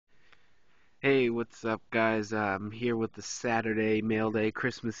Hey, what's up, guys? I'm here with the Saturday mail day,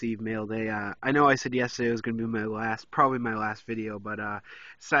 Christmas Eve mail day. I know I said yesterday it was going to be probably my last video, but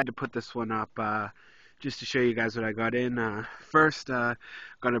decided to put this one up just to show you guys what I got in. First, got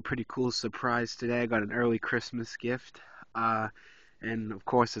a pretty cool surprise today. I got an early Christmas gift, uh, and of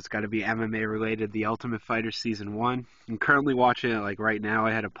course, it's got to be MMA related. The Ultimate Fighter Season 1. I'm currently watching it like right now.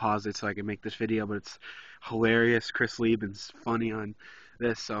 I had to pause it so I could make this video, but it's hilarious. Chris Lieben's funny on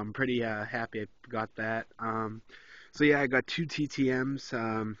this, so I'm pretty happy I got that. So yeah, I got two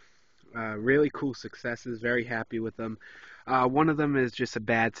TTMs. Really cool successes. Very happy with them. One of them is just a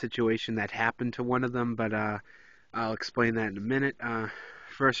bad situation that happened to one of them, but I'll explain that in a minute.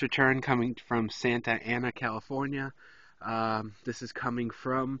 First return coming from Santa Ana, California. This is coming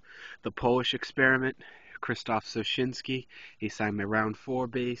from the Polish experiment, Krzysztof Soshinski. He signed my round 4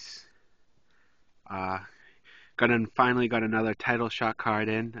 base. Uh, finally got another title shot card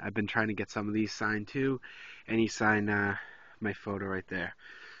in. I've been trying to get some of these signed too, and he signed my photo right there.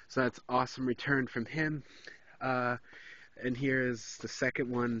 So that's awesome return from him. Uh, and here is the second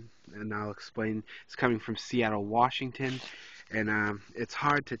one, and I'll explain. It's coming from Seattle, Washington, and it's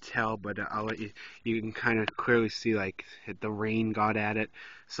hard to tell, but I'll let you. You can kind of clearly see like the rain got at it.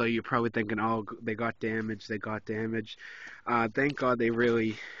 So you're probably thinking, oh, they got damaged. They got damaged. Thank God they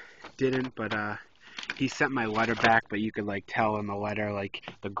really didn't, but he sent my letter back, but you could like tell in the letter like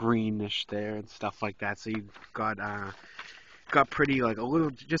the greenish there and stuff like that. So you got pretty like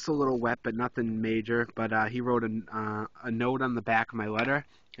just a little wet, but nothing major. But he wrote a note on the back of my letter,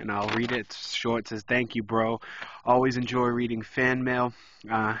 and I'll read it. It's short. It says, "Thank you, bro. Always enjoy reading fan mail.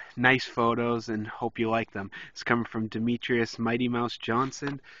 Nice photos, and hope you like them." It's coming from Demetrius Mighty Mouse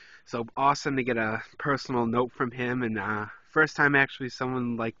Johnson. So awesome to get a personal note from him, and first time actually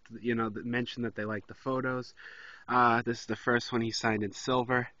someone liked, that mentioned that they liked the photos. This is the first one he signed in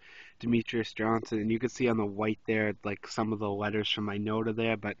silver, Demetrius Johnson, and you can see on the white there, like some of the letters from my note are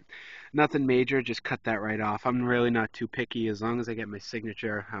there, but nothing major. Just cut that right off. I'm really not too picky. As long as I get my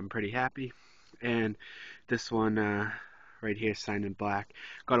signature, I'm pretty happy. And this one right here, signed in black,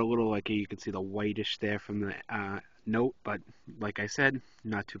 got a little like you can see the whitish there from the note, but like I said,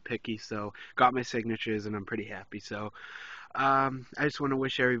 not too picky. So got my signatures, and I'm pretty happy. So I just want to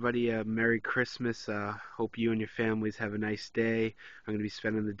wish everybody a Merry Christmas. Hope you and your families have a nice day. I'm going to be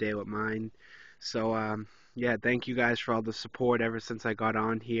spending the day with mine. So, yeah, thank you guys for all the support ever since I got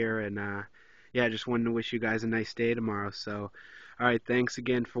on here. And, yeah, I just wanted to wish you guys a nice day tomorrow. So, all right, thanks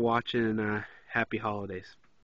again for watching, and happy holidays.